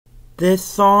This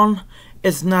song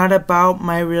is not about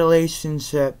my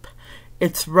relationship.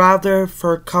 It's rather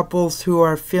for couples who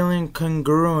are feeling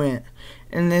congruent,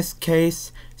 in this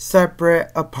case,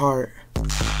 separate apart.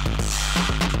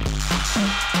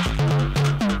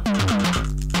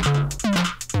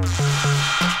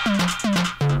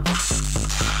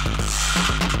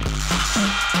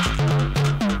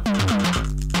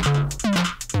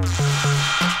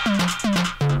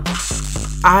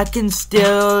 I can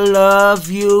still love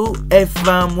you if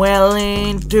I'm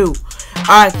willing to.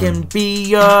 I can be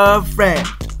your friend,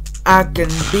 I can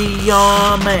be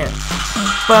your man.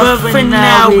 But for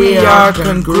now we are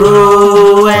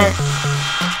congruent.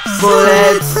 So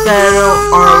let's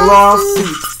settle our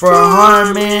lawsuits for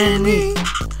harmony.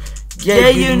 Yeah,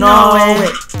 you know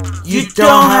it. You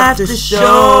don't have to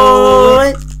show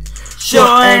it.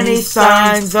 Show any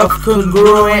signs of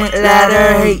congruent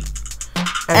letter hate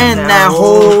and that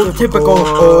whole typical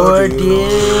ordeal.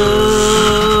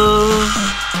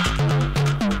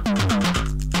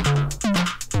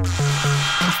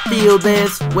 I feel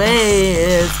this way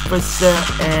is for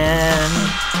certain,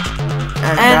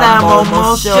 and I'm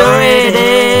almost sure it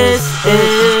is.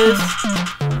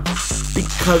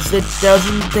 Because it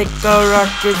doesn't take a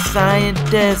rocket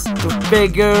scientist to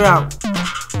figure out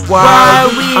why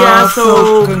we are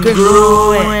so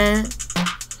congruent.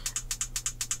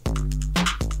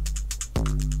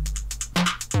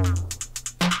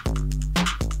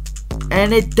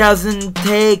 And it doesn't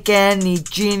take any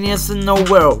genius in the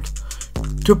world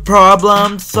to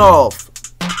problem solve.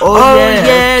 Oh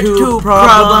yeah, to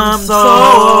problem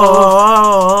solve.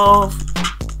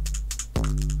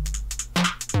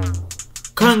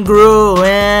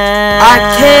 Congruent.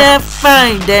 I can't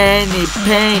find any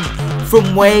pain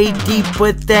from way deep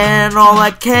within. All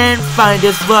I can find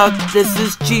is luck. This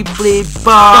is cheaply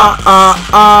bought.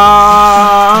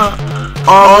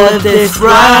 All of this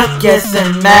ruckus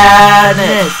and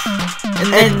madness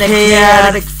and the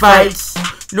chaotic fights.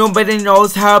 Nobody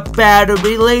knows how bad a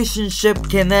relationship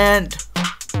can end.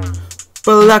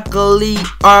 But luckily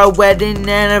our wedding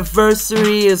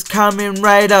anniversary is coming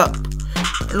right up,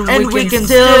 and we can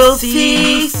still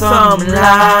see some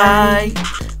light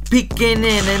peeking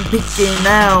in and peeking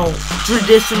out.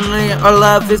 Traditionally our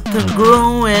love is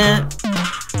congruent.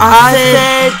 I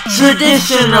said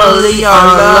traditionally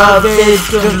our love is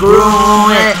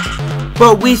congruent,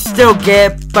 but we still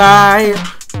get by,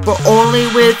 but only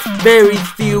with very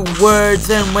few words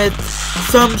and with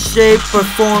some shape or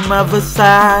form of a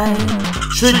sigh.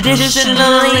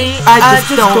 Traditionally I just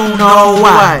don't know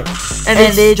why, and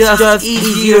it's just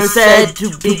easier said to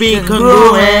be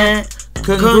congruent.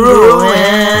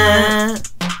 Congruent.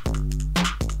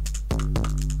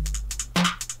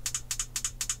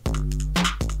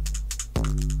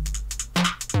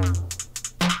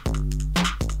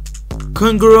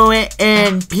 Congruent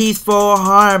and peaceful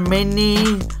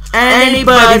harmony.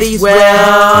 Anybody's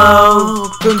well.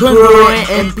 Congruent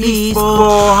and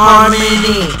peaceful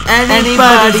harmony.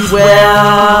 Anybody's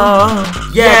well.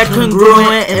 Yeah,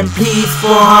 congruent and peaceful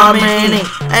harmony.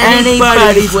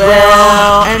 Anybody's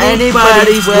well.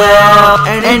 Anybody's well.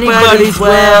 Anybody's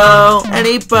well.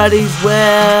 Anybody's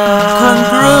well.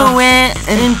 Congruent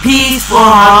and peaceful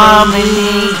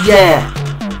harmony. Yeah.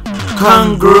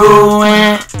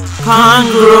 Congruent.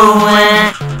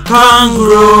 Congruent,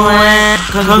 congruent,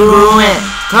 congruent,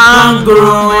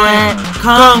 congruent,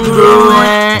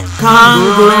 congruent,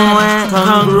 congruent,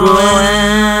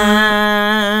 congruent.